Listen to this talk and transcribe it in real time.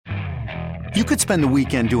You could spend the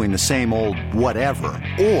weekend doing the same old whatever,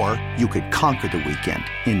 or you could conquer the weekend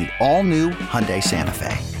in the all-new Hyundai Santa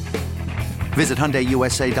Fe. Visit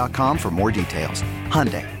HyundaiUSA.com for more details.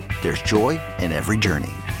 Hyundai, there's joy in every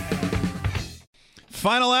journey.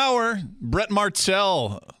 Final hour, Brett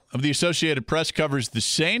Martell of the Associated Press covers the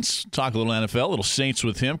Saints. Talk a little NFL, a little Saints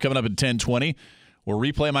with him. Coming up at 10:20. We'll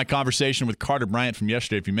replay my conversation with Carter Bryant from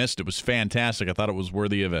yesterday. If you missed it, it was fantastic. I thought it was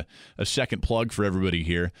worthy of a second plug for everybody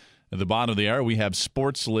here. At the bottom of the hour, we have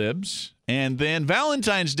Sportslibs. And then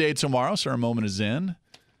Valentine's Day tomorrow, so our moment is in.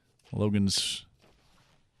 Logan's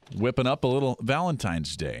whipping up a little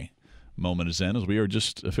Valentine's Day moment is in, as we are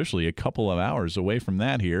just officially a couple of hours away from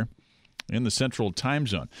that here in the Central Time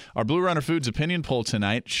Zone. Our Blue Runner Foods opinion poll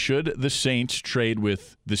tonight: should the Saints trade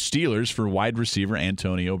with the Steelers for wide receiver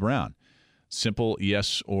Antonio Brown? Simple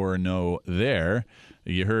yes or no there.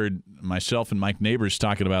 You heard myself and Mike Neighbors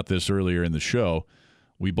talking about this earlier in the show.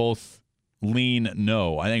 We both lean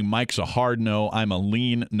no. I think Mike's a hard no. I'm a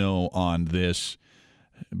lean no on this.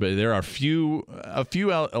 But there are a few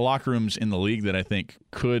locker rooms in the league that I think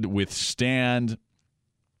could withstand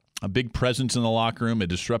a big presence in the locker room, a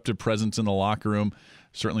disruptive presence in the locker room.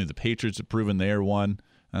 Certainly the Patriots have proven they are one.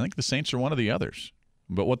 I think the Saints are one of the others.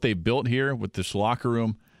 But what they've built here with this locker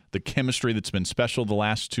room, the chemistry that's been special the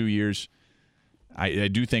last 2 years, I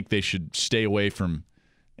do think they should stay away from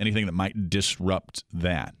anything that might disrupt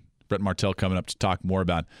that. Brett Martell coming up to talk more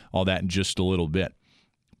about all that in just a little bit.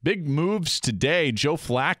 Big moves today. Joe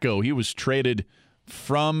Flacco, he was traded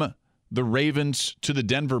from the Ravens to the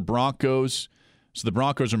Denver Broncos. So the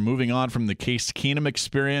Broncos are moving on from the Case Keenum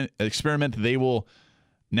experiment. They will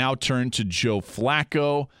now turn to Joe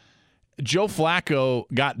Flacco. Joe Flacco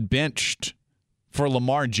got benched for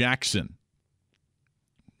Lamar Jackson,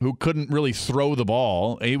 who couldn't really throw the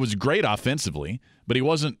ball. He was great offensively, but he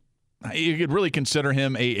wasn't – you could really consider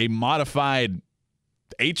him a modified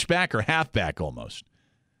H-back or halfback almost.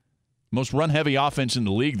 Most run-heavy offense in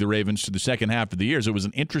the league, the Ravens, to the second half of the year. So it was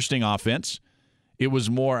an interesting offense. It was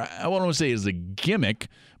more – I don't want to say it was a gimmick,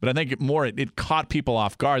 but I think it caught people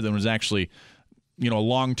off guard than it was actually – a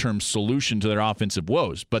long-term solution to their offensive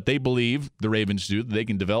woes. But they believe, the Ravens do, that they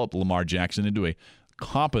can develop Lamar Jackson into a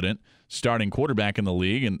competent starting quarterback in the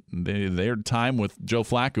league, and their time with Joe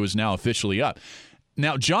Flacco is now officially up.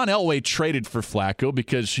 Now, John Elway traded for Flacco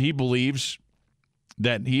because he believes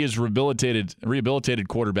that he has rehabilitated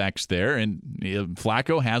quarterbacks there, and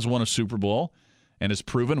Flacco has won a Super Bowl and has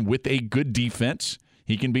proven with a good defense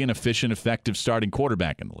he can be an efficient, effective starting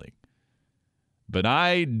quarterback in the league. But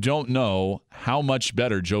I don't know how much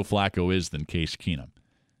better Joe Flacco is than Case Keenum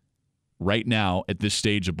right now at this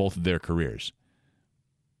stage of both of their careers.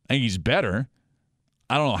 I think he's better.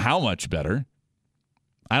 I don't know how much better.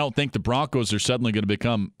 I don't think the Broncos are suddenly going to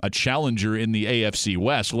become a challenger in the AFC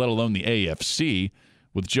West, let alone the AFC,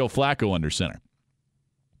 with Joe Flacco under center.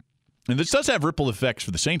 And this does have ripple effects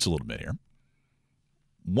for the Saints a little bit here.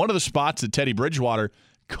 One of the spots that Teddy Bridgewater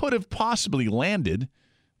could have possibly landed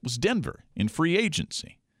was Denver in free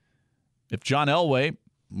agency. If John Elway,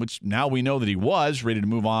 which now we know that he was ready to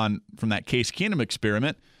move on from that Case Keenum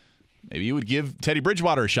experiment, maybe he would give Teddy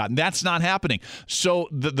Bridgewater a shot, and that's not happening. So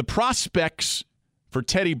the prospects for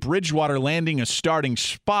Teddy Bridgewater landing a starting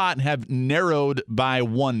spot have narrowed by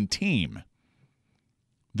one team.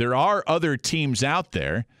 There are other teams out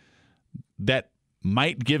there that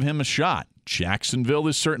might give him a shot. Jacksonville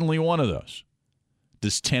is certainly one of those.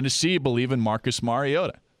 Does Tennessee believe in Marcus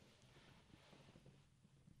Mariota?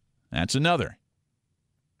 That's another.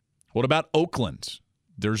 What about Oakland?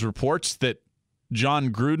 There's reports that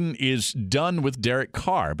John Gruden is done with Derek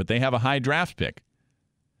Carr, but they have a high draft pick.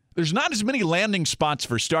 There's not as many landing spots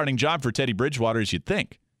for a starting job for Teddy Bridgewater as you'd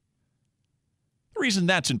think. The reason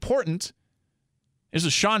that's important is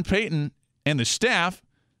that Sean Payton and the staff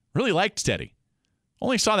really liked Teddy.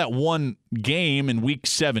 Only saw that one game in Week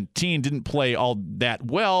 17, didn't play all that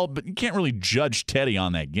well, but you can't really judge Teddy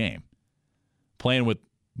on that game. Playing with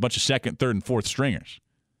a bunch of second, third, and fourth stringers.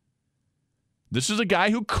 This is a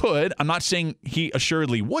guy who could, I'm not saying he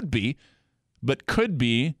assuredly would be, but could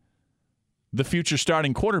be the future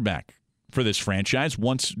starting quarterback for this franchise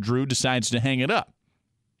once Drew decides to hang it up.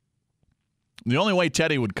 The only way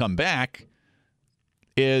Teddy would come back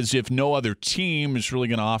is if no other team is really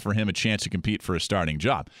going to offer him a chance to compete for a starting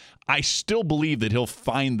job. I still believe that he'll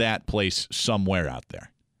find that place somewhere out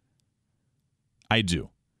there. I do.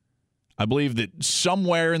 I believe that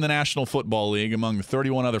somewhere in the National Football League, among the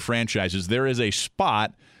 31 other franchises, there is a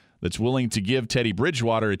spot that's willing to give Teddy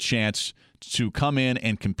Bridgewater a chance to come in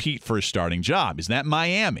and compete for a starting job. Is that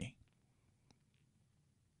Miami?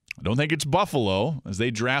 I don't think it's Buffalo, as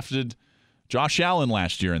they drafted Josh Allen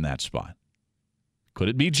last year in that spot. Could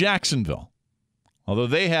it be Jacksonville? Although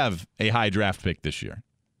they have a high draft pick this year.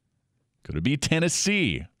 Could it be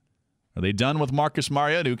Tennessee? Are they done with Marcus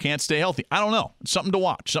Mariota, who can't stay healthy? I don't know. It's something to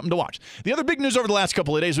watch. The other big news over the last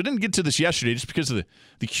couple of days, we didn't get to this yesterday just because of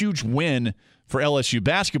the huge win for LSU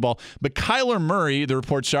basketball, but Kyler Murray, the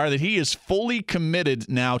reports are that he is fully committed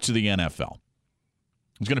now to the NFL.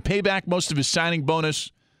 He's going to pay back most of his signing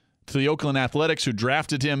bonus to the Oakland Athletics, who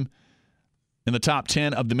drafted him in the top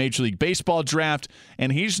 10 of the Major League Baseball draft,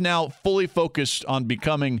 and he's now fully focused on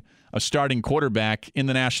becoming a starting quarterback in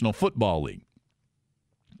the National Football League.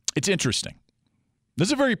 It's interesting. This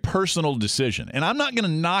is a very personal decision, and I'm not going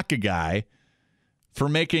to knock a guy for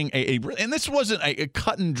making and this wasn't a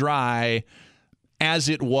cut and dry as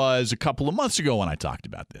it was a couple of months ago when I talked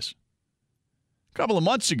about this. A couple of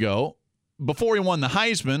months ago, before he won the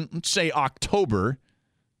Heisman, let's say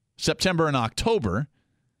September and October,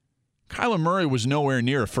 Kyler Murray was nowhere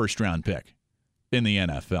near a first-round pick in the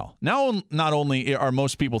NFL. Now, not only are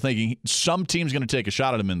most people thinking some team's going to take a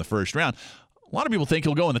shot at him in the first round, a lot of people think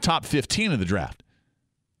he'll go in the top 15 of the draft.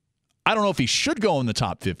 I don't know if he should go in the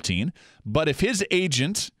top 15, but if his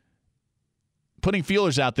agent, putting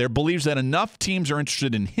feelers out there, believes that enough teams are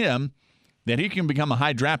interested in him that he can become a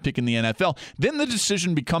high draft pick in the NFL, then the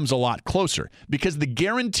decision becomes a lot closer because the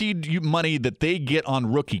guaranteed money that they get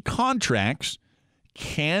on rookie contracts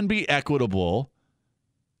can be equitable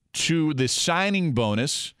to the signing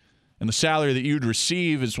bonus and the salary that you'd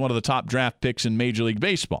receive as one of the top draft picks in Major League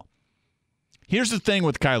Baseball. Here's the thing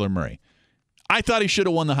with Kyler Murray. I thought he should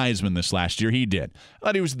have won the Heisman this last year. He did. I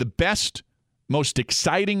thought he was the best, most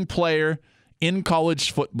exciting player in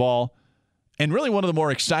college football, and really one of the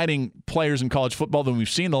more exciting players in college football than we've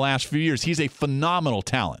seen the last few years. He's a phenomenal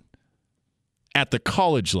talent at the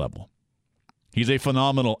college level. He's a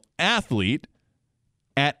phenomenal athlete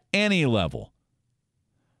at any level.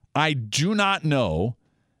 I do not know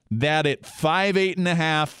that at 5'8.5",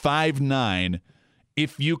 5'9",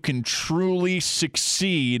 if you can truly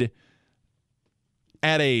succeed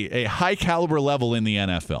at a high caliber level in the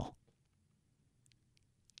NFL.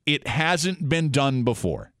 It hasn't been done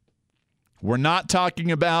before. We're not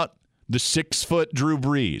talking about the 6-foot Drew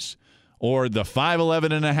Brees or the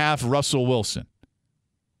 5'11.5" Russell Wilson.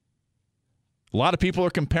 A lot of people are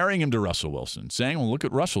comparing him to Russell Wilson, saying, well, look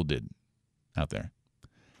what Russell did out there.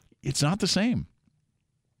 It's not the same.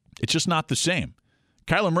 It's just not the same.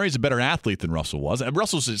 Kyler Murray's a better athlete than Russell was.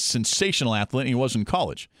 Russell's a sensational athlete, and he was in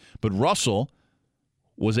college. But Russell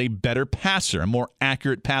was a better passer, a more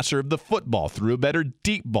accurate passer of the football, threw a better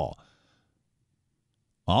deep ball.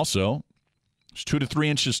 Also, he's 2 to 3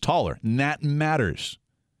 inches taller, and that matters.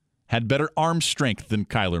 Had better arm strength than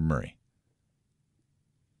Kyler Murray.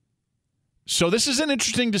 So this is an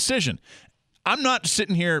interesting decision. I'm not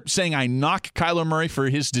sitting here saying I knock Kyler Murray for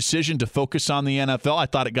his decision to focus on the NFL. I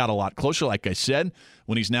thought it got a lot closer, like I said,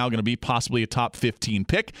 when he's now going to be possibly a top 15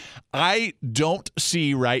 pick. I don't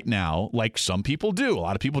see right now, like some people do, a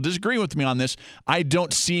lot of people disagree with me on this, I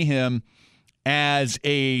don't see him as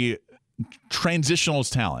a transitional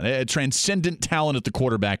talent, a transcendent talent at the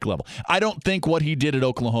quarterback level. I don't think what he did at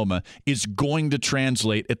Oklahoma is going to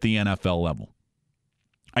translate at the NFL level.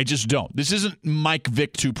 I just don't. This isn't Mike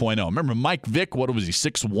Vick 2.0. Remember, Mike Vick, what was he,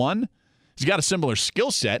 6'1"? He's got a similar skill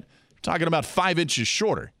set. Talking about 5 inches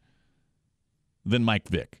shorter than Mike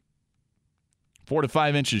Vick. 4 to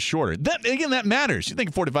 5 inches shorter. That matters. You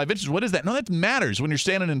think 4 to 5 inches, what is that? No, that matters when you're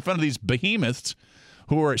standing in front of these behemoths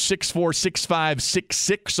who are 6'4", 6'5",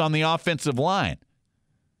 6'6" on the offensive line.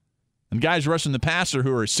 And guys rushing the passer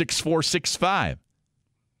who are 6'4", 6'5".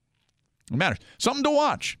 It matters. Something to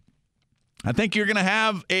watch. I think you're going to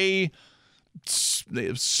have a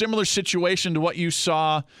similar situation to what you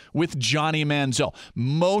saw with Johnny Manziel.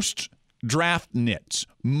 Most draft nits,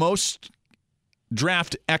 most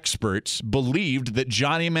draft experts believed that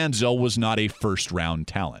Johnny Manziel was not a first-round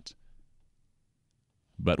talent.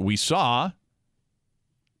 But we saw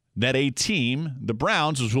that a team, the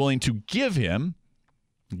Browns, was willing to give him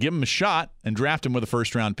a shot and draft him with a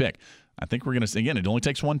first-round pick. I think we're going to, again, it only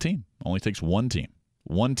takes one team. Only takes one team.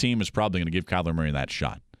 One team is probably going to give Kyler Murray that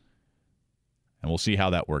shot. And we'll see how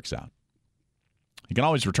that works out. He can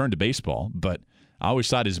always return to baseball, but I always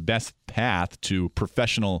thought his best path to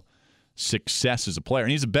professional success as a player,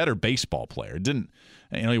 and he's a better baseball player.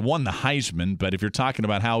 He won the Heisman, but if you're talking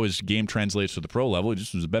about how his game translates to the pro level, he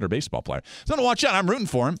just was a better baseball player. So to watch out. I'm rooting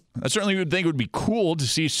for him. I certainly would think it would be cool to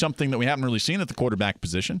see something that we haven't really seen at the quarterback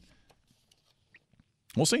position.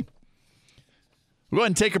 We'll see. We'll go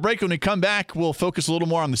ahead and take a break. When we come back, we'll focus a little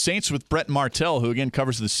more on the Saints with Brett Martell, who, again,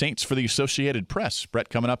 covers the Saints for the Associated Press. Brett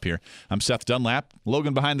coming up here. I'm Seth Dunlap.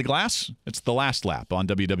 Logan behind the glass. It's The Last Lap on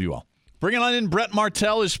WWL. Bringing on in Brett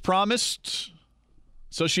Martell as promised,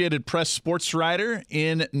 Associated Press sports writer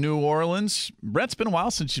in New Orleans. Brett, it's been a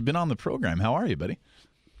while since you've been on the program. How are you, buddy?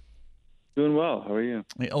 Doing well. How are you?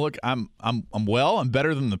 Hey, look, I'm well. I'm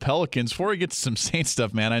better than the Pelicans. Before we get to some Saints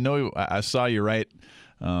stuff, man, I know I saw you write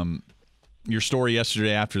your story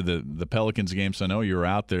yesterday after the Pelicans game, so I know you were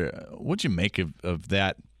out there. What'd you make of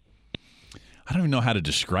that? I don't even know how to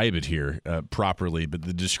describe it here properly, but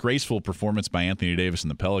the disgraceful performance by Anthony Davis and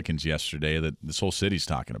the Pelicans yesterday that this whole city's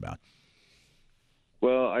talking about.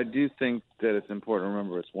 Well, I do think that it's important to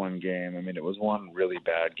remember it's one game. I mean, it was one really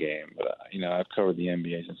bad game, but I've covered the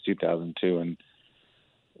NBA since 2002, and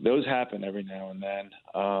those happen every now and then.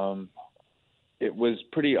 It was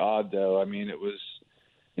pretty odd, though. I mean, it was,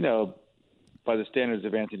 by the standards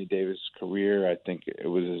of Anthony Davis' career, I think it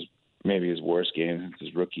was maybe his worst game since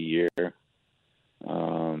his rookie year.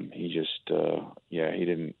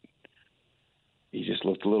 He just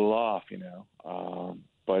looked a little off,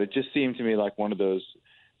 But it just seemed to me like one of those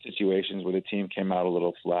situations where the team came out a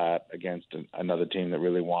little flat against another team that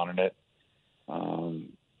really wanted it.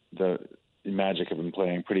 The Magic have been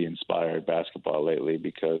playing pretty inspired basketball lately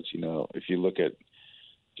because, if you look at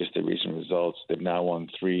just the recent results, they've now won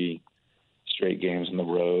 3 straight games on the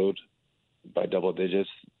road by double digits.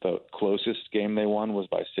 The closest game they won was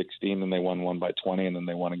by 16, and they won one by 20, and then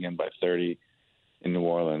they won again by 30 in New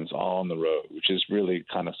Orleans, all on the road, which is really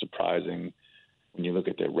kind of surprising when you look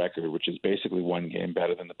at their record, which is basically one game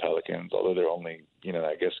better than the Pelicans, although they're only,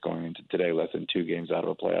 I guess going into today less than 2 games out of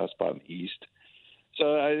a playoff spot in the East.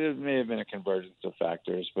 So it may have been a convergence of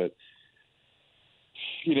factors, but,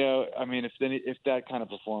 if that kind of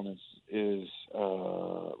performance is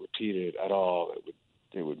repeated at all,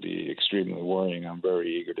 it would be extremely worrying. I'm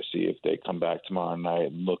very eager to see if they come back tomorrow night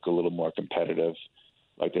and look a little more competitive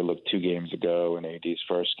like they looked 2 games ago in AD's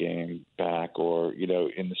first game back, or,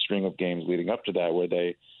 in the string of games leading up to that where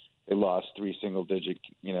they lost 3 single-digit,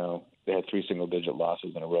 they had 3 single-digit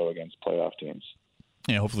losses in a row against playoff teams.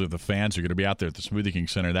 Yeah, hopefully the fans are going to be out there at the Smoothie King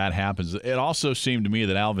Center. That happens. It also seemed to me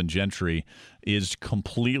that Alvin Gentry is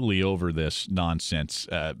completely over this nonsense.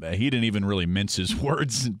 He didn't even really mince his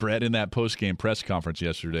words, Brett, in that post-game press conference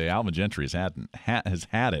yesterday. Alvin Gentry has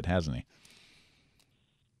had it, hasn't he?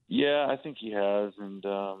 Yeah, I think he has, and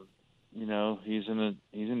he's in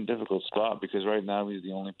a difficult spot because right now he's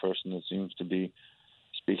the only person that seems to be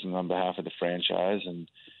speaking on behalf of the franchise, and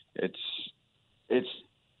it's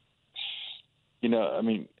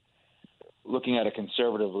looking at it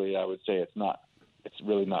conservatively, I would say it's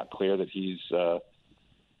really not clear that he's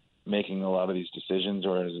making a lot of these decisions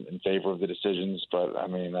or is in favor of the decisions. But I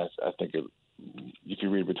think if you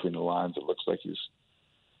read between the lines, it looks like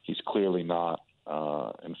he's clearly not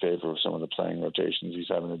in favor of some of the playing rotations he's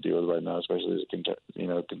having to deal with right now, especially as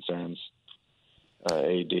it concerns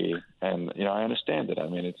AD. And I understand it.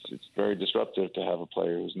 It's very disruptive to have a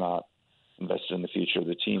player who's not invested in the future of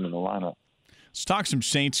the team in the lineup. Let's talk some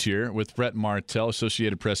Saints here with Brett Martell,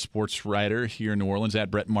 Associated Press sports writer here in New Orleans, at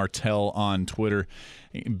Brett Martell on Twitter.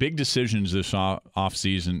 Big decisions this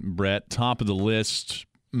offseason, Brett. Top of the list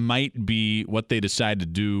might be what they decide to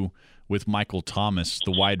do with Michael Thomas,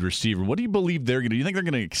 the wide receiver. What do you believe they're going to do? You think they're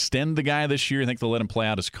going to extend the guy this year? You think they'll let him play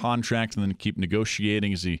out his contract and then keep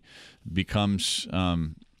negotiating as he becomes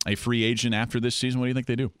a free agent after this season? What do you think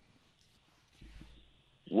they do?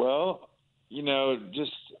 Well,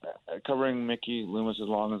 just covering Mickey Loomis as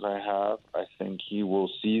long as I have, I think he will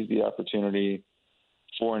seize the opportunity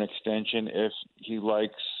for an extension if he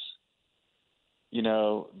likes, in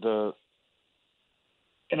other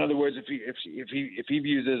words, if he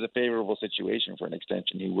views it as a favorable situation for an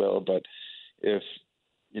extension, he will. But if,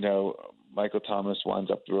 Michael Thomas winds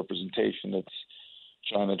up the representation that's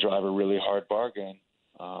trying to drive a really hard bargain,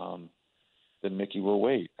 then Mickey will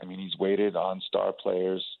wait. He's waited on star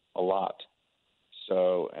players a lot.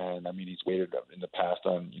 So, and he's waited in the past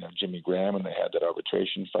on, Jimmy Graham, and they had that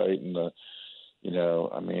arbitration fight and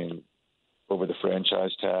over the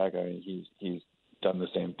franchise tag. He's done the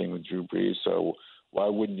same thing with Drew Brees. So why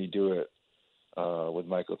wouldn't he do it with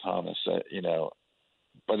Michael Thomas?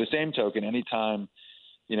 By the same token, anytime,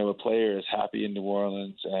 a player is happy in New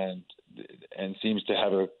Orleans and seems to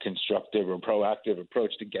have a constructive or proactive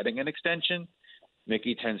approach to getting an extension,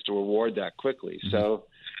 Mickey tends to reward that quickly. Mm-hmm. So,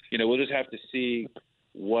 we'll just have to see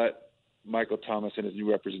what Michael Thomas and his new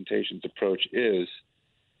representation's approach is.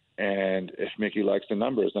 And if Mickey likes the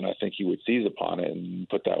numbers, then I think he would seize upon it and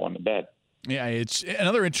put that one to bed. Yeah, it's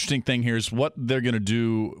another interesting thing here is what they're going to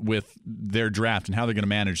do with their draft and how they're going to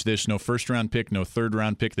manage this. No first-round pick, no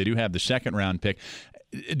third-round pick. They do have the second-round pick.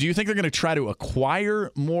 Do you think they're going to try to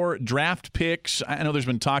acquire more draft picks? I know there's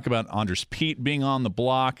been talk about Andres Pete being on the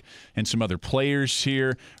block and some other players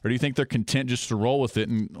here. Or do you think they're content just to roll with it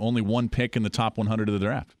and only one pick in the top 100 of the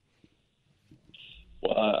draft?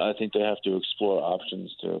 Well, I think they have to explore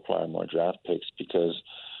options to acquire more draft picks because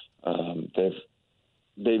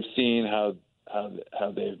they've seen how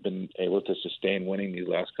they've been able to sustain winning these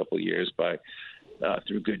last couple of years by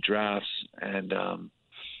through good drafts, and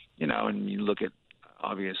and you look at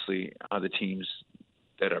obviously how the teams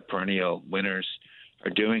that are perennial winners are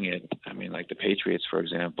doing it. I mean, like the Patriots, for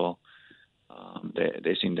example,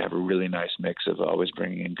 they seem to have a really nice mix of always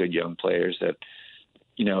bringing in good young players that.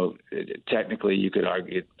 Technically, you could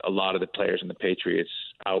argue a lot of the players in the Patriots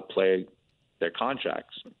outplay their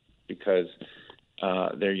contracts because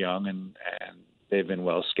they're young and they've been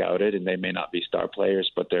well scouted, and they may not be star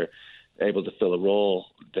players, but they're able to fill a role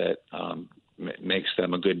that makes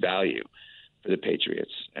them a good value for the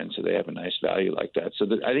Patriots, and so they have a nice value like that. So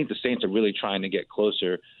I think the Saints are really trying to get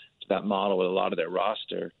closer to that model with a lot of their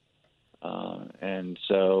roster, and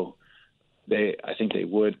so I think they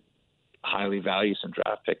would highly value some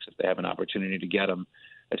draft picks if they have an opportunity to get them,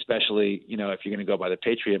 especially, if you're going to go by the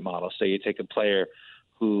Patriot model. Say you take a player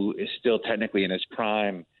who is still technically in his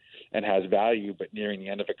prime and has value, but nearing the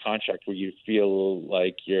end of a contract where you feel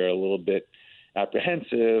like you're a little bit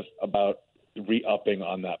apprehensive about re-upping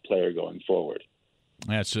on that player going forward.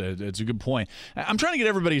 That's a good point. I'm trying to get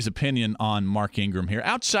everybody's opinion on Mark Ingram here.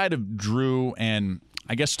 Outside of Drew and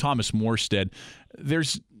I guess Thomas Morstead,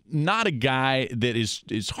 there's not a guy that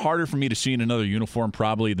is harder for me to see in another uniform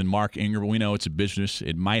probably than Mark Ingram. We know it's a business.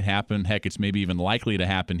 It might happen. Heck, it's maybe even likely to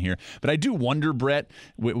happen here. But I do wonder, Brett,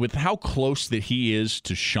 with how close that he is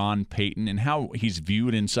to Sean Payton and how he's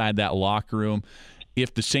viewed inside that locker room,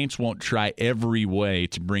 if the Saints won't try every way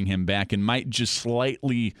to bring him back and might just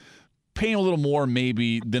slightly pay a little more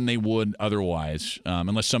maybe than they would otherwise,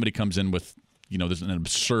 unless somebody comes in with, there's an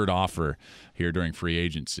absurd offer here during free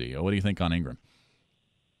agency. What do you think on Ingram?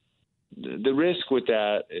 The risk with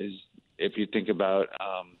that is if you think about,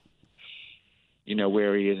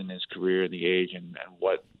 where he is in his career, the age, and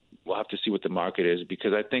what we'll have to see what the market is,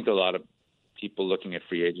 because I think a lot of people looking at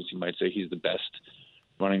free agency might say he's the best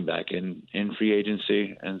running back in free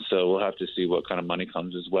agency, and so we'll have to see what kind of money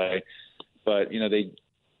comes his way. But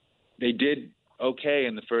they did okay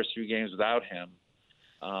in the first few games without him,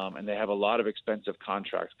 and they have a lot of expensive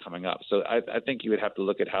contracts coming up. So I think you would have to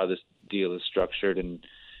look at how this deal is structured and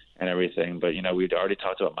everything. But, we'd already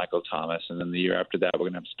talked about Michael Thomas, and then the year after that, we're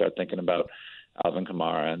going to have to start thinking about Alvin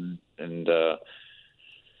Kamara. And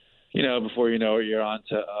before you know it, you're on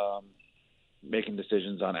to making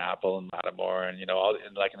decisions on Apple and Lattimore. And, in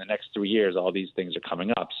the next 3 years, all these things are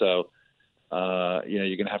coming up. So,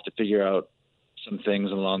 you're going to have to figure out some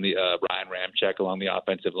things along the Ryan Ramczyk along the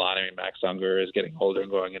offensive line. I mean, Max Unger is getting older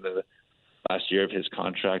and going into the last year of his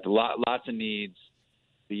contract. Lots of needs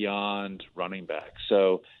beyond running back.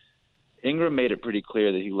 So, Ingram made it pretty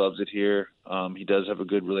clear that he loves it here. He does have a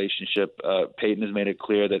good relationship. Peyton has made it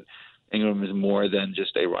clear that Ingram is more than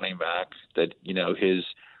just a running back, that, his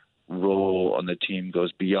role on the team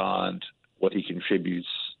goes beyond what he contributes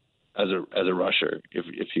as a rusher,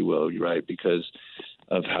 if you will, right? Because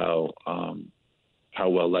of how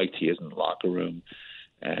well liked he is in the locker room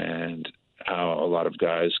and how a lot of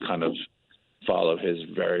guys kind of follow his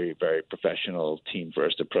very, very professional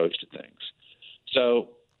team-first approach to things. So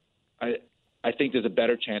I think there's a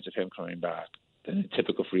better chance of him coming back than a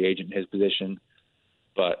typical free agent in his position,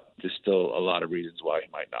 but there's still a lot of reasons why he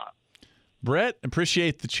might not. Brett,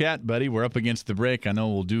 appreciate the chat, buddy. We're up against the break. I know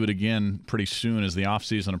we'll do it again pretty soon as the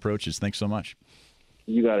offseason approaches. Thanks so much.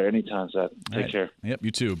 You got it anytime, Seth. Take care. Yep, you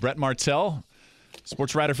too. Brett Martell,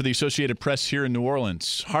 sports writer for the Associated Press here in New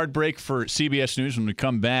Orleans. Hard break for CBS News when we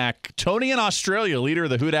come back. Tony in Australia, leader of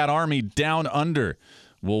the Houdat Army Down Under,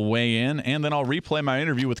 will weigh in, and then I'll replay my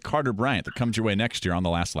interview with Carter Bryant that comes your way next year on The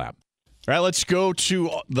Last Lap. All right, let's go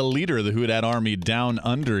to the leader of the Houdat Army Down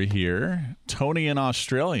Under here, Tony in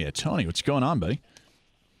Australia. Tony, what's going on, buddy?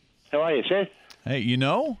 How are you, Seth? Hey,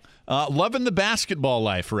 loving the basketball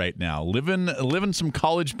life right now. Living some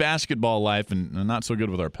college basketball life, and not so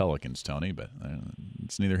good with our Pelicans, Tony, but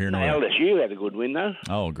it's neither here nor there. LSU had a good win, though.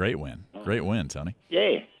 Oh, great win. Great win, Tony.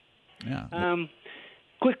 Yeah. Yeah.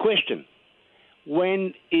 Quick question.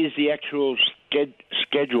 When is the actual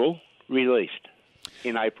schedule released?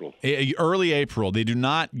 In April. Early April. They do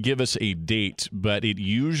not give us a date, but it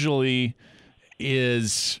usually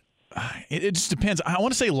is. It just depends. I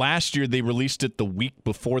want to say last year they released it the week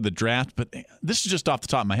before the draft, but this is just off the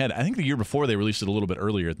top of my head. I think the year before they released it a little bit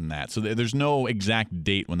earlier than that. So there's no exact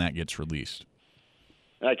date when that gets released.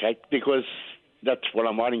 Okay, because that's what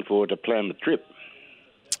I'm waiting for to plan the trip.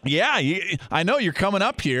 Yeah, I know you're coming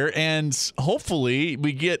up here, and hopefully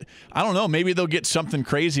we get, I don't know, maybe they'll get something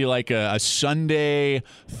crazy like a Sunday,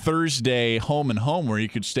 Thursday home and home where you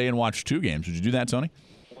could stay and watch 2 games. Would you do that, Tony?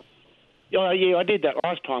 Yeah, I did that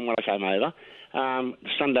last time when I came over.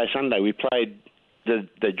 Sunday, we played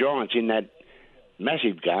the Giants in that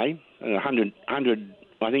massive game. 100,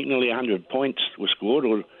 I think nearly 100 points were scored,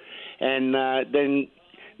 and then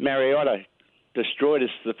Mariota destroyed us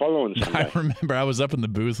the following Sunday. I remember I was up in the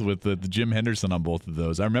booth with the Jim Henderson on both of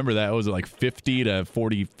those. I remember that. Was it like 50 to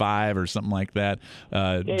 45 or something like that?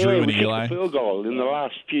 Drew and Eli. Kicked a field goal in the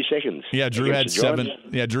last few seconds. Yeah, Drew had 7.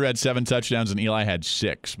 Yeah, Drew had 7 touchdowns and Eli had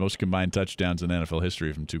 6. Most combined touchdowns in NFL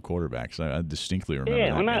history from 2 quarterbacks. I distinctly remember.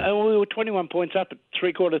 Yeah, I know. We were 21 points up at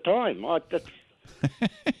 3/4 time.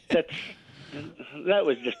 That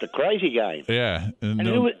was just a crazy game. Yeah, and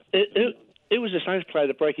it was the Saints player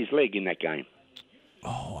that broke his leg in that game.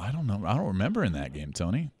 Oh, I don't know. I don't remember in that game,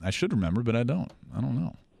 Tony. I should remember, but I don't. I don't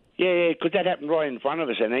know. Yeah, because that happened right in front of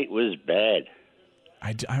us, and it was bad.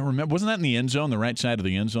 I remember. Wasn't that in the end zone, the right side of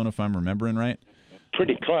the end zone, if I'm remembering right?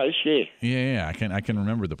 Pretty close, yeah. Yeah. I can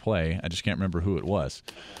remember the play. I just can't remember who it was.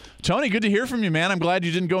 Tony, good to hear from you, man. I'm glad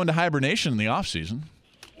you didn't go into hibernation in the off season.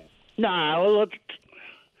 No,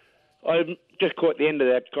 I just caught the end of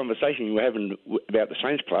that conversation you were having about the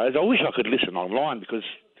Saints players. I wish I could listen online because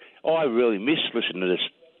I really miss listening to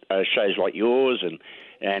this shows like yours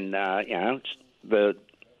and the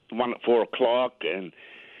one at 4 o'clock and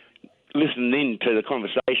listening in to the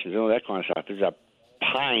conversations and all that kind of stuff is a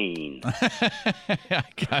pain.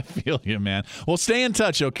 I feel you, man. Well, stay in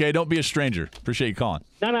touch, okay? Don't be a stranger. Appreciate you calling.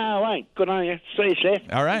 No, I won't. Good on you. See you,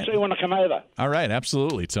 Seth. All right. See you when I come over. All right,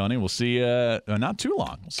 absolutely, Tony. We'll see you not too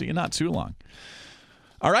long. We'll see you not too long.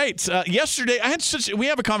 All right. Yesterday, we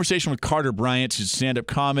have a conversation with Carter Bryant. He's a stand-up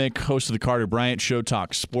comic, host of the Carter Bryant Show,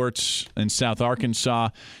 talks sports in South Arkansas.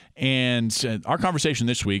 And our conversation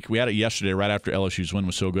this week, we had it yesterday right after LSU's win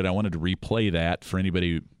was so good. I wanted to replay that for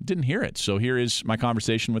anybody who didn't hear it. So here is my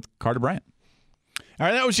conversation with Carter Bryant. All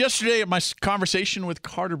right, that was yesterday, my conversation with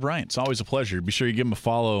Carter Bryant. It's always a pleasure. Be sure you give him a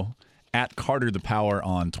follow at Carter the Power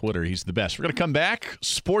on Twitter. He's the best. We're going to come back.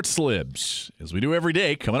 Sportslibs, as we do every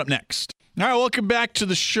day, coming up next. All right, welcome back to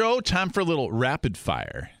the show. Time for a little rapid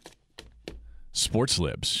fire.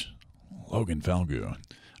 Sportslibs. Logan Falgu.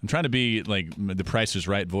 I'm trying to be like the Price is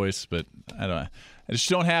Right voice, but I just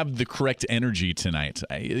don't have the correct energy tonight.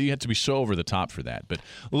 You have to be so over the top for that. But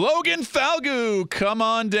Logan Falgu, come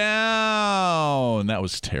on down. That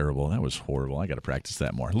was terrible. That was horrible. I got to practice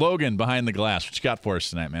that more. Logan, behind the glass. What you got for us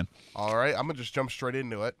tonight, man? All right, I'm going to just jump straight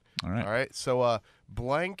into it. All right. So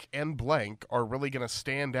blank and blank are really going to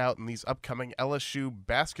stand out in these upcoming LSU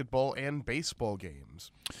basketball and baseball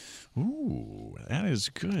games. Ooh, that is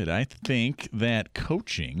good. I think that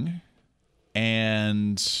coaching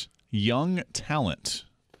and young talent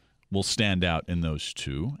will stand out in those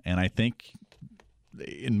two. And I think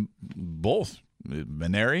in both,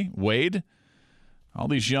 Maneri, Wade, all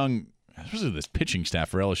these young, especially this pitching staff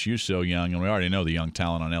for LSU is so young, and we already know the young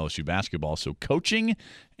talent on LSU basketball. So coaching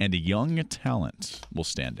and a young talent will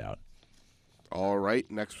stand out. All right,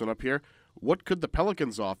 next one up here. What could the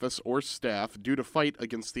Pelicans office or staff do to fight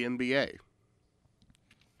against the NBA?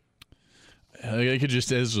 I could just,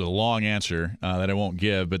 this is a long answer that I won't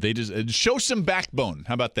give, but they just show some backbone.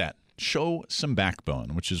 How about that? Show some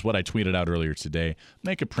backbone, which is what I tweeted out earlier today.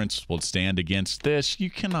 Make a principled stand against this. You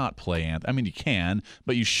cannot play Anthony. I mean, you can,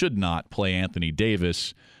 but you should not play Anthony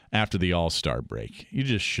Davis after the All-Star break. You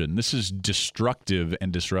just shouldn't. This is destructive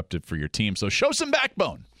and disruptive for your team. So show some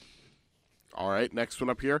backbone. All right, next one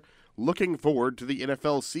up here. Looking forward to the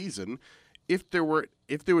NFL season. If there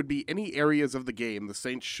would be any areas of the game the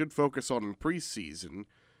Saints should focus on in preseason,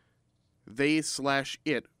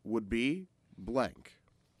 they/it would be blank.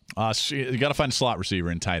 You got to find a slot receiver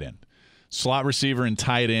and tight end. Slot receiver and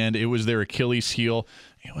tight end. It was their Achilles heel.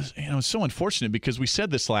 It was so unfortunate because we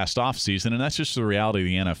said this last offseason, and that's just the reality of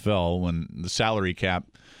the NFL when the salary cap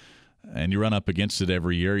and you run up against it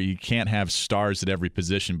every year. You can't have stars at every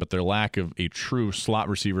position, but their lack of a true slot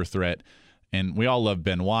receiver threat. And we all love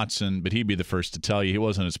Ben Watson, but he'd be the first to tell you he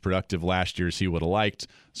wasn't as productive last year as he would have liked.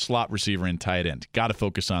 Slot receiver and tight end. Got to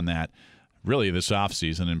focus on that really this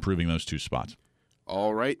offseason, improving those two spots.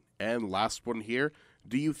 All right, and last one here.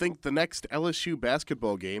 Do you think the next LSU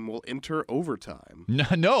basketball game will enter overtime?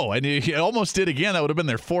 No, and it almost did again. That would have been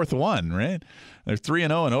their fourth one, right? They're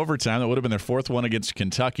 3-0 in overtime. That would have been their fourth one against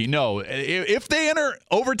Kentucky. No, if they enter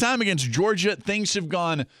overtime against Georgia, things have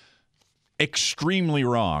gone extremely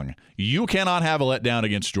wrong. You cannot have a letdown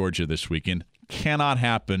against Georgia this weekend. Cannot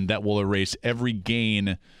happen. That will erase every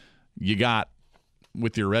gain you got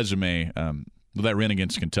with your resume with that win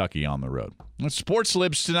against Kentucky on the road.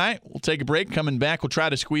 Sportslibs tonight. We'll take a break. Coming back, we'll try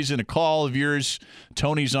to squeeze in a call of yours.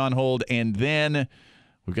 Tony's on hold, and then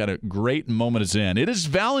we've got a great moment of Zen. It is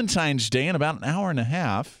Valentine's Day in about an hour and a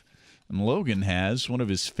half, and Logan has one of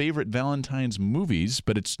his favorite Valentine's movies,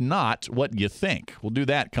 but it's not what you think. We'll do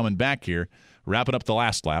that coming back here, wrapping up the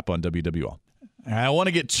last lap on WWL. All right, I want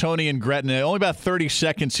to get Tony and Gretna. Only about 30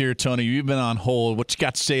 seconds here, Tony. You've been on hold. What you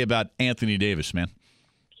got to say about Anthony Davis, man?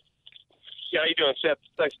 Yeah, how you doing, Seth?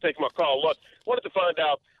 Thanks for taking my call. Look, wanted to find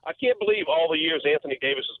out, I can't believe all the years Anthony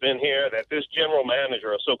Davis has been here that this general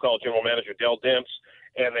manager, a so-called general manager, Dell Demps,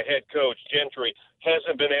 and the head coach, Gentry,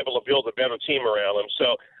 hasn't been able to build a better team around him.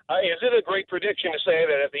 So is it a great prediction to say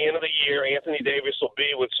that at the end of the year, Anthony Davis will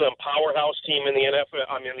be with some powerhouse team in the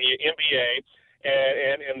NFL, the NBA,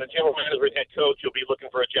 and the general manager and head coach will be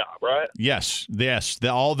looking for a job, right? Yes.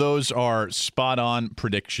 All those are spot-on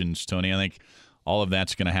predictions, Tony. I think all of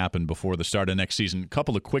that's going to happen before the start of next season. A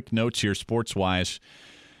couple of quick notes here sports-wise.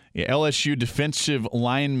 LSU defensive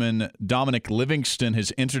lineman Dominic Livingston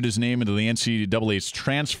has entered his name into the NCAA's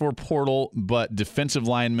transfer portal, but defensive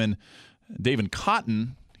lineman David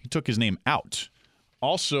Cotton, he took his name out.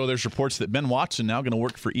 Also, there's reports that Ben Watson now going to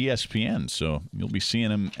work for ESPN, so you'll be seeing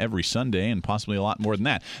him every Sunday and possibly a lot more than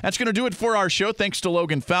that. That's going to do it for our show. Thanks to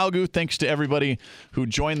Logan Falgu. Thanks to everybody who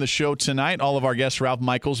joined the show tonight. All of our guests, Ralph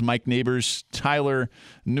Michaels, Mike Neighbors, Tyler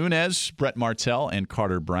Nunez, Brett Martell, and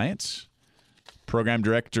Carter Bryant. Program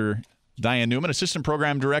Director Diane Newman, Assistant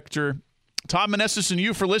Program Director Todd Manessis, and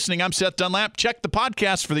you for listening. I'm Seth Dunlap. Check the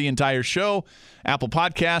podcast for the entire show, Apple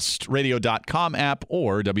Podcasts, radio.com app,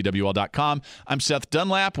 or WWL.com. I'm Seth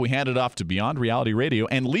Dunlap. We hand it off to Beyond Reality Radio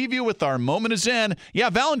and leave you with our moment of Zen. Yeah,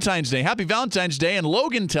 Valentine's Day. Happy Valentine's Day. And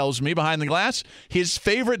Logan tells me behind the glass his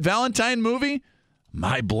favorite Valentine movie,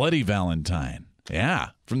 My Bloody Valentine. Yeah,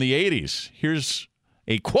 from the 80s. Here's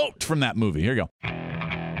a quote from that movie. Here you go.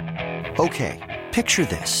 Okay, picture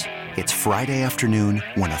this. It's Friday afternoon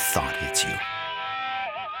when a thought hits you.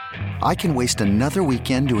 I can waste another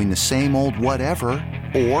weekend doing the same old whatever,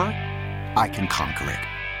 or I can conquer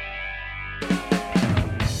it.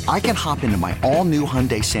 I can hop into my all-new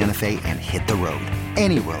Hyundai Santa Fe and hit the road.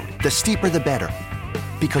 Any road. The steeper, the better.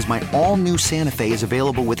 Because my all-new Santa Fe is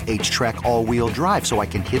available with H-Track all-wheel drive, so I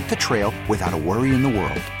can hit the trail without a worry in the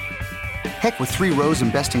world. Heck, with 3 rows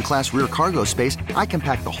and best-in-class rear cargo space, I can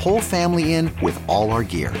pack the whole family in with all our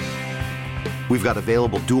gear. We've got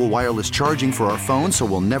available dual wireless charging for our phones, so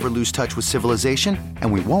we'll never lose touch with civilization, and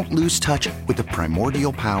we won't lose touch with the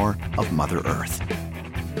primordial power of Mother Earth.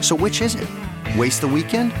 So which is it? Waste the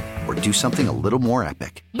weekend or do something a little more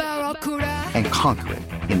epic? And conquer it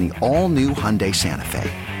in the all-new Hyundai Santa Fe.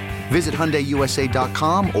 Visit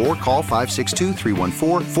HyundaiUSA.com or call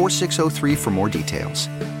 562-314-4603 for more details.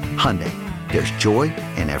 Hyundai, there's joy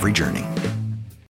in every journey.